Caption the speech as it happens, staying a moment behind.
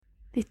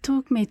It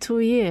took me 2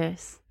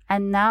 years.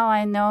 And now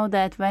I know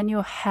that when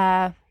you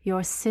have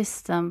your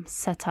system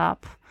set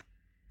up,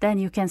 then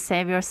you can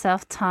save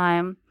yourself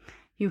time.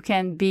 You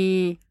can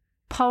be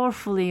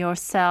powerfully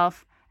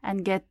yourself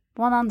and get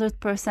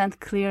 100%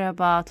 clear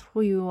about who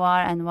you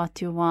are and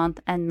what you want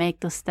and make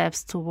the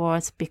steps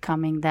towards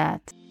becoming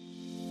that.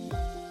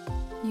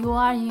 You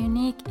are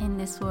unique in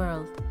this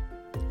world.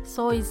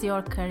 So is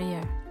your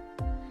career.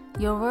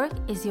 Your work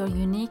is your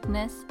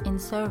uniqueness in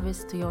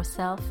service to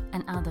yourself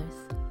and others.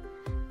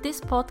 This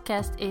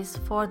podcast is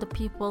for the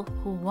people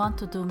who want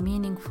to do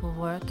meaningful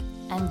work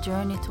and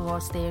journey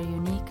towards their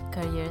unique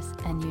careers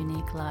and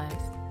unique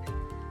lives.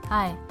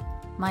 Hi,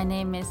 my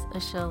name is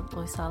Işıl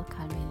Uysal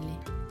Kalvelli,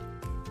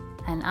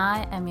 and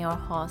I am your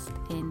host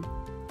in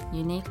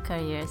Unique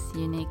Careers,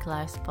 Unique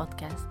Lives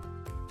podcast.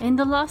 In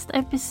the last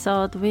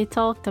episode, we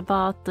talked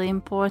about the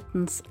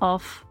importance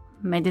of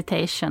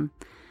meditation,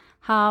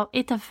 how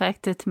it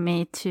affected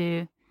me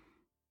to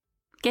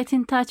get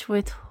in touch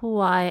with who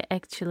I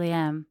actually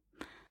am.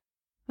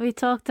 We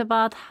talked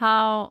about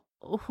how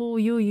who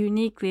you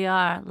uniquely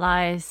are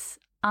lies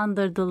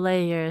under the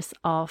layers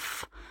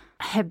of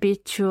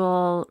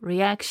habitual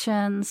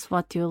reactions,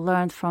 what you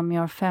learned from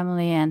your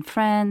family and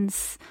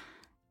friends,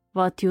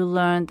 what you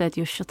learned that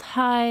you should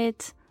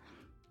hide,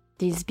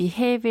 these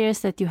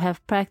behaviors that you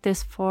have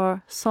practiced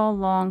for so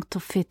long to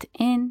fit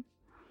in,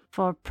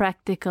 for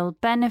practical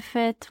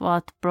benefit,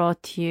 what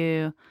brought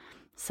you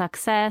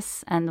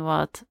success and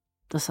what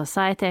the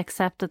society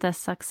accepted as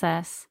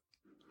success.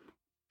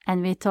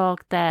 And we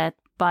talked that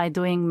by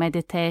doing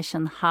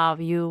meditation, how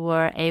you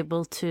were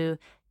able to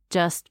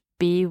just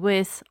be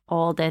with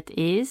all that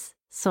is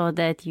so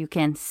that you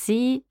can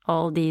see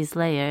all these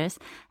layers.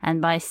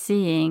 And by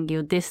seeing,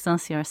 you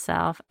distance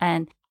yourself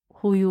and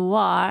who you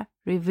are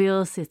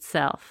reveals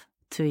itself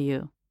to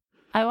you.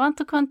 I want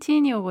to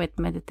continue with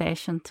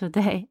meditation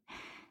today.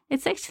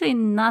 It's actually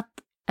not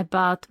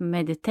about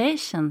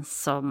meditation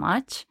so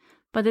much,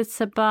 but it's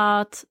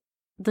about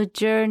the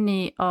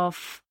journey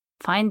of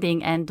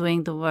finding and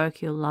doing the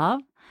work you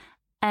love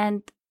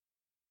and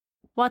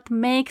what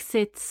makes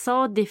it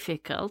so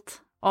difficult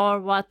or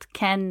what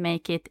can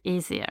make it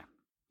easier.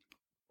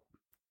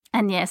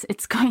 And yes,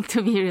 it's going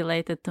to be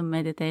related to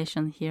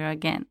meditation here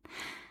again.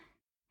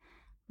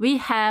 We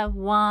have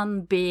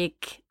one big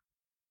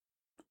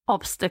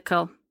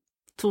obstacle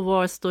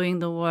towards doing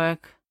the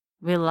work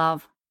we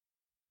love,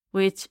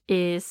 which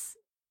is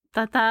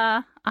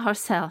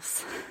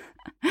ourselves.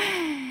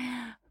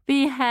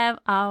 We have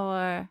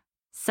our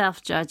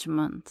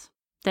self-judgment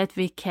that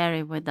we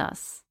carry with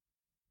us.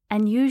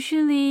 And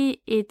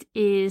usually it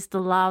is the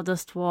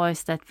loudest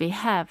voice that we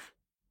have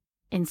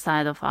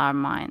inside of our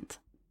mind.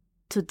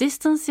 To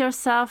distance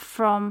yourself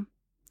from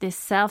this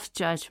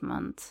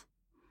self-judgment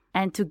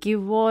and to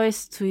give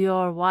voice to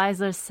your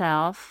wiser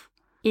self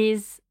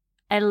is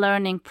a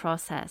learning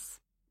process.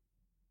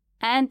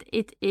 And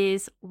it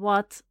is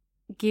what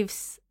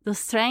gives the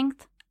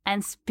strength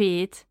and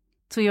speed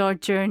to your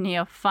journey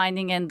of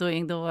finding and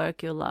doing the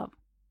work you love.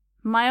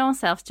 My own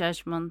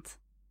self-judgment,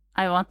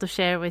 I want to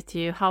share with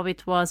you how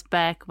it was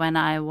back when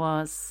I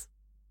was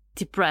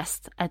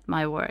depressed at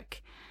my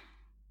work.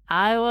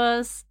 I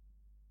was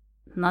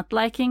not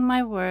liking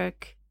my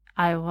work.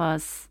 I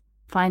was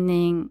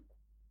finding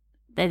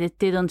that it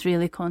didn't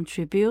really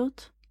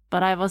contribute,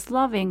 but I was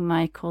loving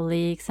my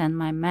colleagues and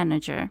my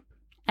manager.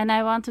 And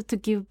I wanted to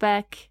give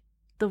back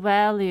the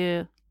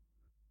value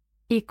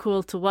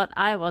equal to what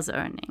I was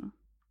earning.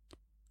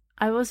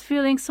 I was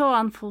feeling so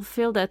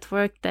unfulfilled at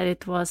work that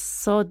it was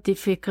so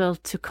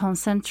difficult to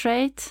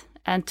concentrate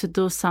and to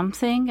do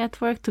something at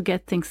work to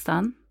get things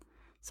done.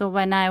 So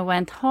when I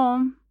went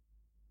home,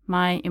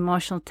 my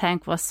emotional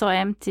tank was so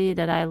empty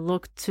that I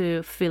looked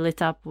to fill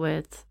it up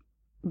with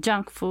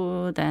junk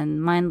food and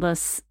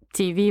mindless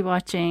TV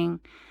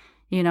watching,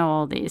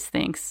 all these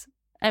things.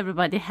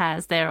 Everybody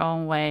has their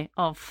own way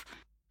of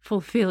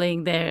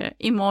fulfilling their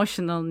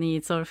emotional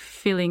needs or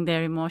filling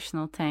their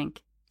emotional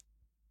tank.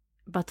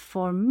 But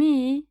for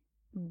me,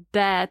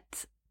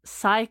 that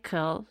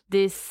cycle,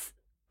 this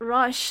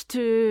rush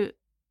to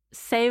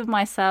save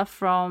myself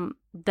from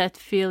that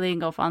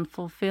feeling of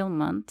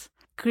unfulfillment,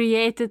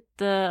 created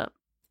the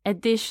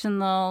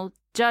additional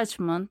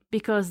judgment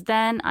because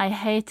then I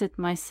hated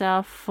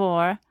myself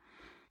for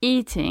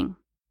eating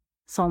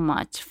so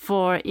much,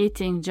 for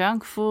eating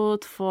junk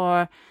food,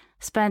 for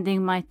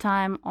spending my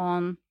time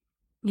on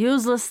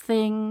useless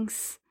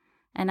things.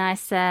 And I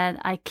said,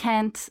 I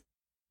can't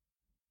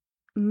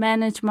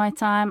manage my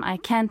time, I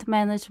can't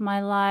manage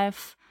my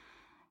life,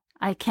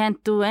 I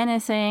can't do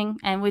anything.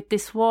 And with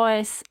this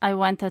voice, I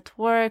went at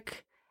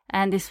work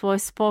and this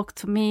voice spoke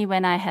to me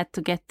when I had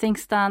to get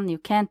things done. You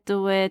can't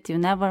do it, you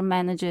never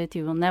manage it,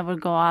 you will never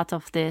go out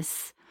of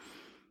this.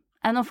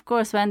 And of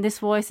course, when this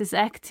voice is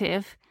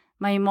active,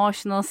 my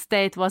emotional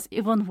state was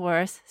even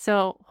worse.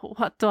 So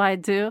what do? I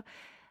do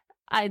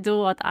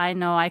what I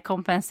know. I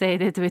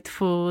compensate it with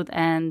food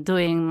and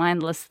doing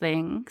mindless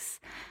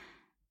things.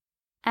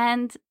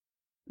 And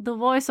the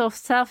voice of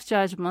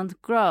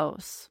self-judgment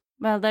grows.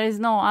 Well, there is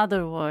no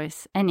other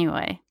voice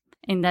anyway.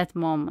 in that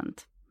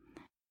moment.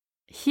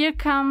 Here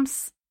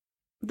comes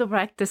the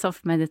practice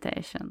of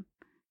meditation.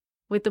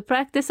 With the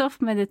practice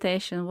of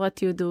meditation,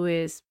 what you do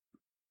is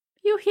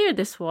you hear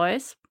this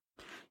voice.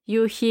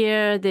 You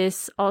hear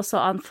this also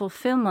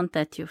unfulfillment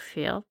that you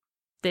feel,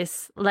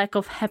 this lack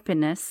of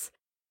happiness.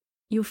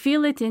 You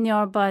feel it in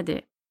your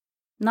body,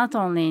 not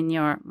only in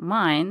your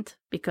mind,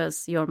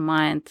 because your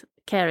mind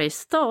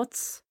carries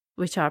thoughts,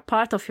 which are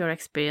part of your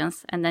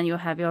experience, and then you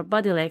have your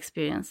bodily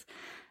experience.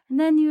 And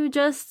then you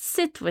just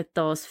sit with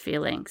those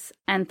feelings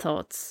and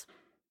thoughts.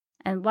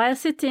 And while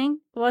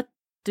sitting, what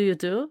do you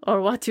do or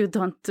what you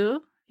don't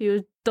do?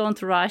 You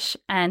don't rush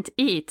and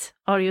eat,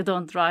 or you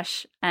don't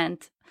rush and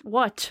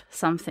watch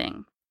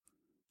something.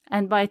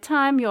 And by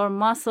time your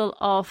muscle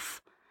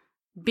of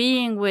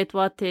being with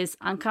what is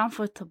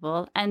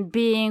uncomfortable and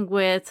being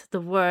with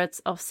the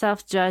words of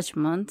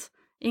self-judgment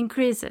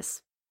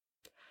increases.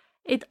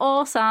 It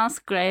all sounds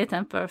great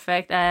and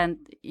perfect, and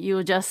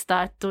you just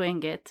start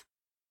doing it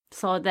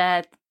so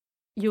that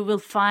you will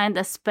find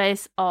a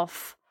space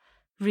of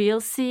real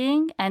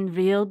seeing and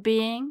real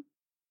being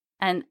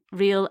and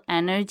real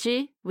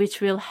energy,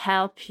 which will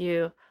help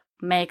you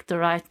make the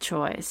right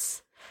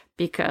choice.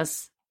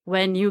 Because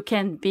when you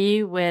can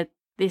be with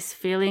this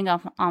feeling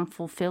of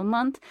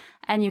unfulfillment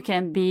and you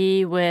can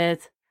be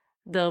with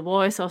the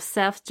voice of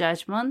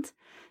self-judgment,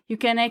 you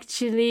can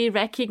actually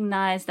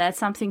recognize that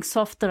something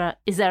softer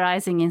is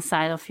arising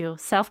inside of you,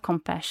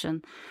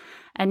 self-compassion.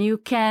 And you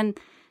can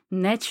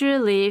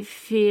naturally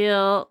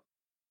feel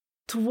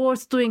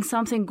towards doing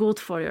something good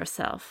for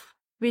yourself,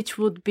 which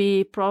would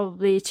be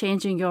probably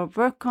changing your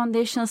work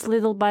conditions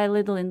little by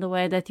little in the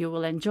way that you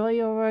will enjoy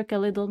your work a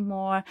little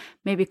more,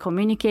 maybe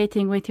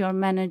communicating with your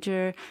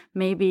manager,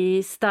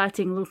 maybe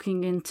starting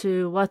looking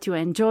into what you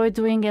enjoy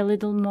doing a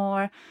little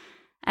more,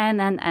 and.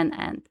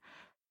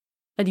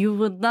 But you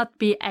would not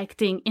be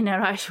acting in a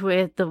rush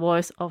with the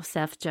voice of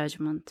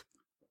self-judgment.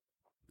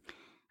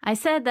 I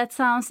said that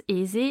sounds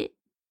easy.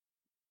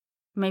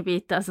 Maybe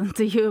it doesn't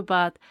to you,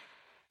 but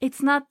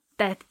it's not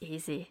that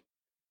easy.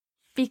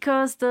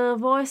 Because the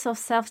voice of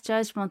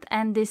self-judgment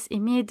and this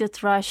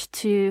immediate rush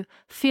to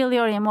fill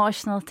your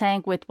emotional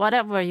tank with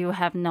whatever you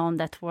have known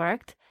that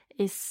worked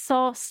is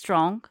so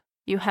strong.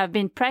 You have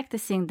been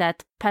practicing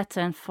that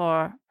pattern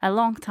for a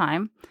long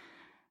time.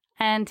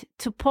 And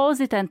to pause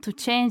it and to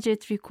change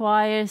it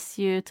requires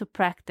you to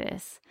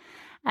practice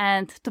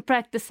and to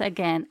practice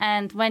again.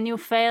 And when you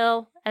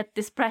fail at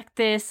this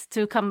practice,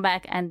 to come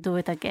back and do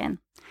it again.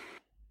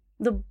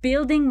 The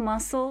building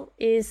muscle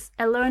is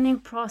a learning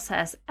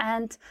process.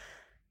 And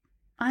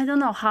I don't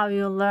know how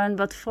you learn,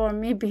 but for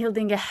me,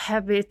 building a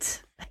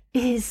habit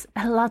is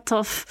a lot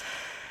of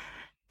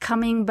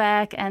coming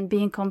back and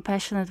being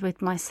compassionate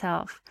with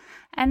myself.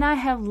 And I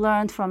have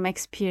learned from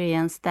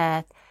experience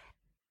that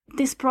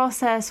this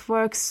process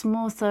works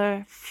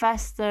smoother,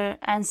 faster,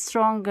 and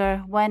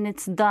stronger when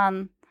it's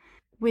done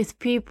with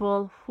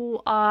people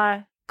who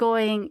are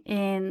going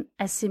in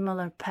a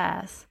similar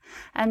path,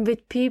 and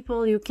with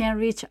people you can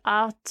reach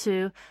out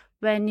to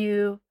when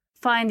you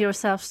find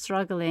yourself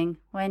struggling,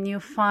 when you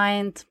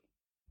find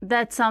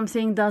that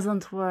something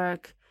doesn't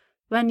work,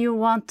 when you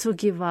want to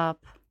give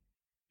up.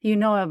 You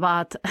know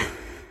about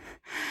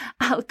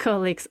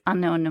Alcoholics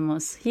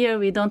Anonymous. Here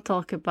we don't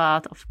talk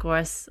about, of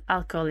course,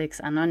 Alcoholics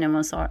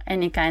Anonymous or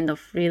any kind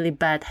of really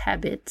bad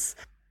habits.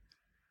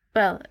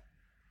 Well,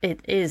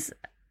 it is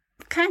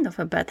kind of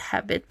a bad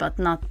habit, but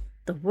not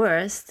the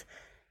worst.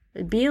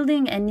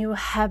 Building a new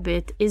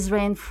habit is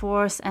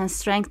reinforced and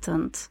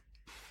strengthened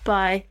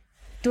by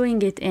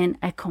doing it in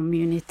a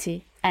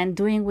community and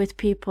doing with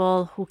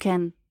people who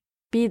can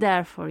be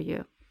there for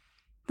you.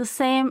 The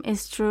same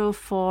is true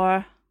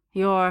for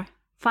your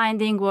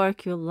finding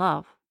work you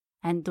love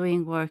and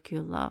doing work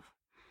you love.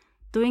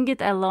 Doing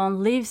it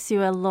alone leaves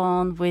you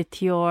alone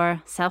with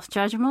your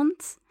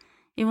self-judgments.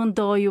 Even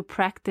though you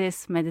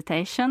practice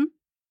meditation,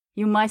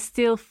 you might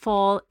still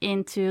fall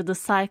into the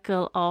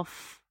cycle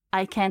of,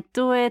 I can't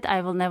do it,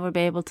 I will never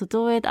be able to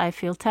do it, I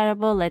feel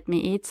terrible, let me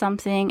eat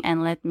something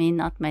and let me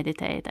not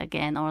meditate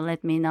again, or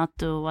let me not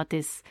do what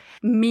is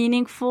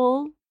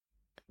meaningful,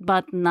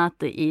 but not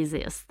the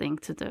easiest thing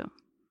to do.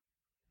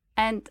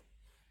 And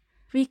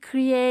we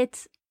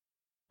create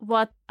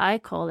what I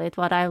call it,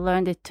 what I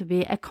learned it to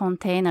be, a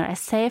container, a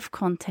safe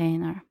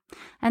container.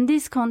 And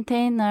this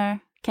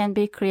container can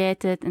be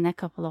created in a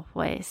couple of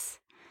ways.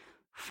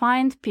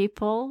 Find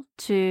people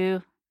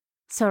to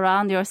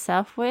surround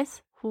yourself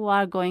with who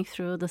are going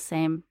through the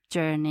same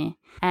journey,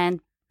 and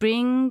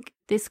bring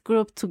this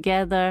group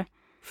together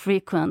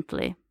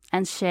frequently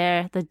and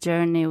share the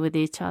journey with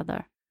each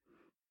other.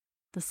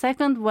 The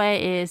second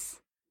way is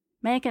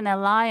make an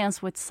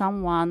alliance with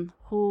someone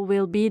who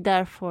will be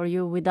there for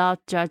you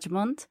without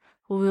judgment,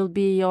 who will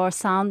be your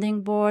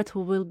sounding board, who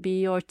will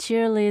be your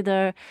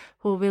cheerleader,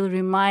 who will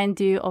remind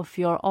you of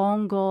your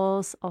own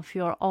goals, of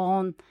your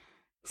own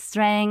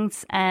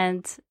strengths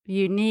and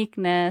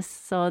uniqueness,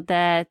 so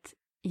that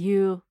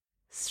you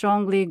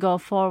strongly go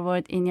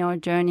forward in your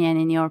journey and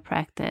in your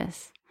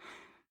practice.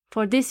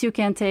 For this, you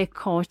can take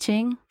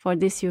coaching. For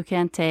this, you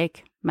can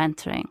take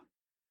mentoring.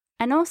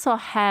 and also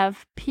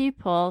have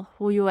people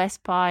who you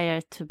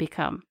aspire to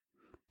become.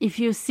 If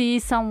you see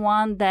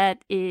someone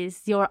that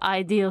is your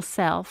ideal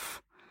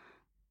self,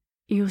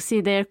 you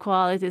see their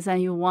qualities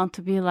and you want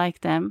to be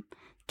like them,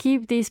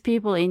 keep these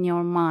people in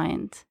your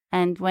mind.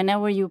 And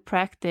whenever you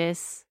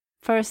practice,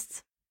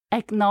 first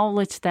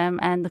acknowledge them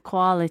and the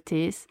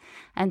qualities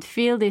and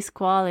feel these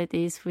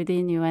qualities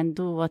within you and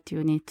do what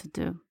you need to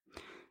do.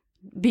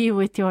 Be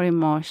with your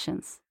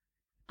emotions.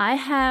 I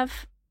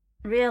have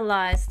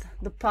realized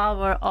the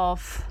power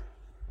of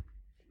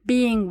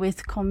being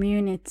with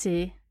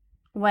community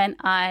when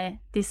I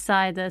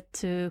decided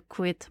to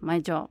quit my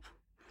job.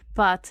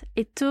 But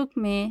it took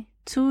me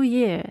 2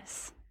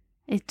 years.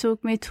 It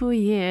took me 2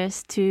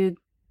 years to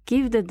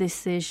give the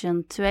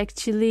decision, to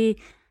actually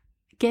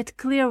get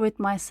clear with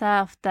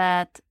myself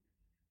that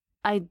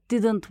I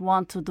didn't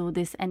want to do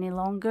this any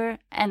longer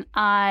and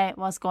I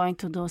was going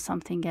to do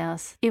something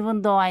else.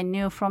 Even though I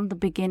knew from the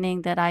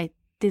beginning that I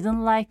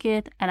didn't like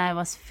it and I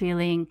was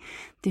feeling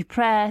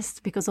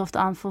depressed because of the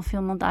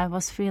unfulfillment I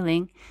was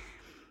feeling,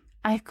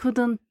 I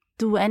couldn't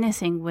do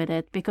anything with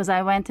it because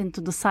I went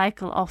into the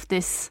cycle of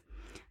this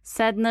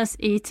sadness,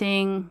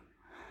 eating,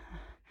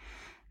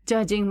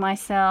 judging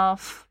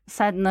myself,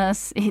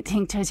 sadness,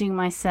 eating, judging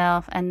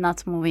myself, and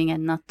not moving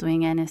and not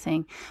doing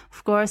anything.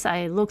 Of course,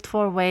 I looked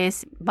for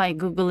ways by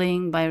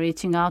Googling, by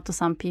reaching out to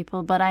some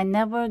people, but I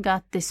never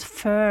got this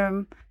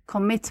firm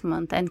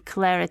commitment and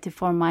clarity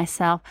for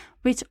myself,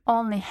 which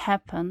only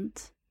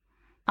happened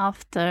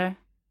after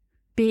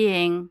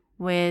being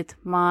with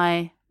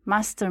my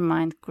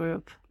mastermind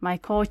group, my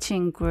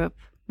coaching group.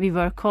 We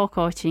were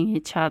co-coaching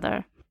each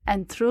other.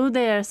 And through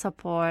their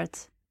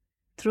support,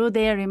 through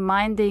their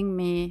reminding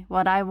me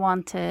what I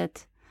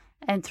wanted,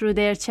 and through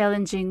their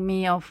challenging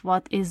me of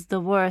what is the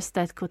worst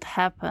that could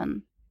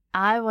happen,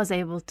 I was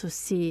able to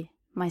see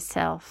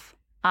myself.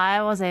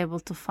 I was able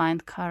to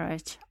find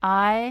courage.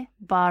 I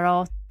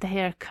borrowed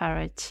their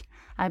courage.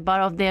 I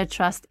borrowed their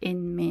trust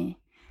in me.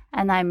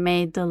 And I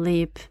made the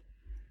leap.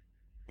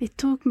 It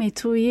took me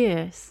 2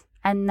 years.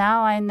 And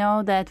now I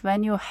know that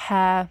when you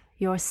have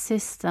your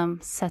system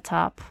set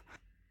up,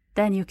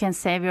 then you can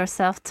save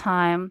yourself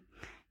time.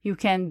 You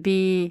can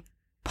be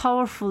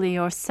powerfully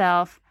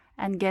yourself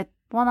and get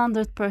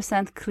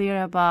 100%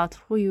 clear about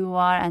who you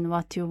are and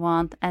what you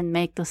want and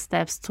make the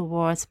steps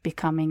towards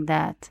becoming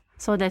that,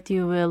 so that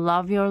you will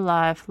love your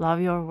life,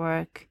 love your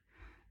work,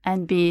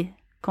 and be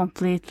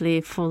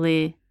completely,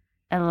 fully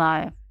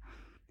alive.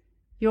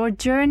 Your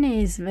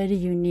journey is very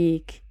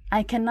unique.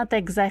 I cannot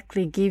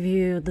exactly give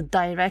you the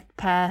direct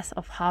path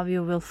of how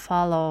you will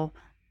follow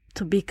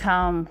to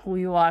become who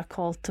you are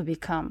called to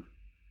become.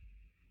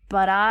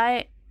 But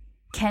I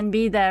can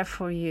be there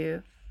for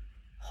you,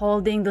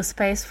 holding the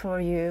space for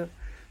you,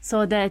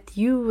 so that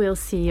you will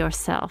see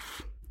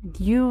yourself.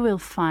 You will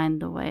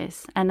find the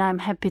ways. And I'm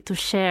happy to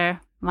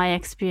share my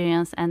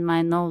experience and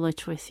my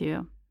knowledge with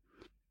you.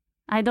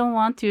 I don't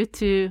want you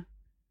to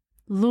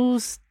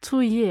lose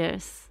 2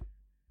 years.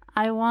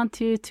 I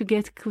want you to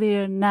get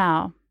clear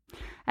now.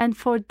 And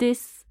for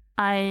this,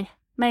 I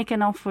make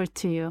an offer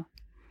to you.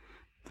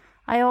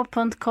 I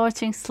opened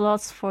coaching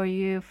slots for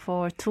you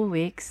for 2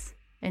 weeks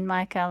in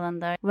my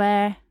calendar,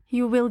 where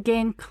you will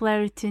gain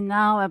clarity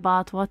now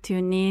about what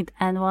you need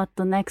and what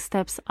the next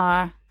steps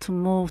are to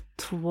move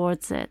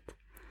towards it.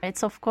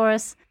 It's, of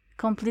course,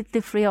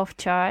 completely free of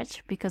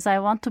charge because I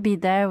want to be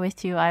there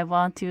with you. I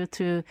want you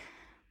to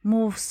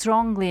move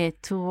strongly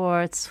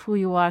towards who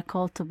you are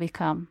called to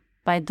become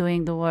by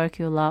doing the work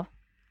you love.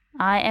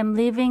 I am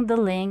leaving the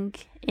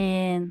link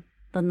in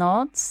the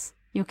notes.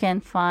 You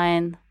can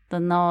find the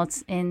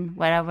notes in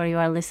wherever you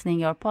are listening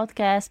your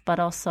podcast, but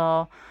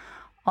also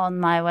on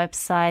my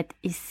website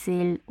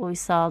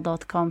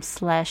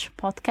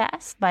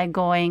isiluysal.com/podcast by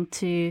going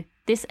to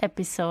this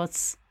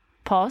episode's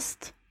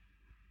post.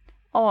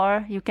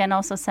 Or you can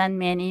also send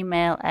me an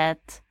email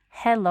at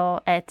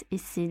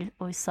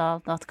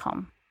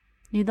hello@isiluysal.com.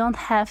 You don't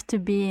have to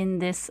be in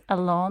this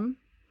alone.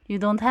 You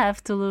don't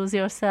have to lose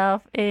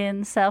yourself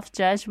in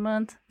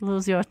self-judgment,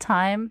 lose your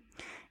time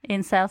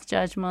in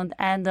self-judgment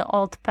and the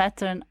old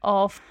pattern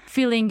of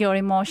filling your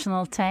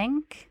emotional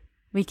tank.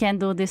 We can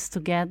do this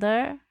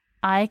together.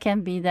 I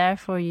can be there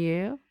for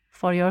you,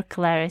 for your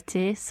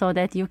clarity, so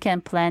that you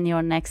can plan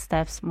your next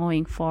steps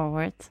moving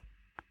forward.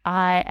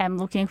 I am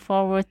looking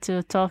forward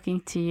to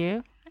talking to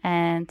you,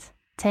 and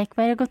take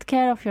very good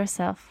care of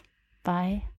yourself. Bye.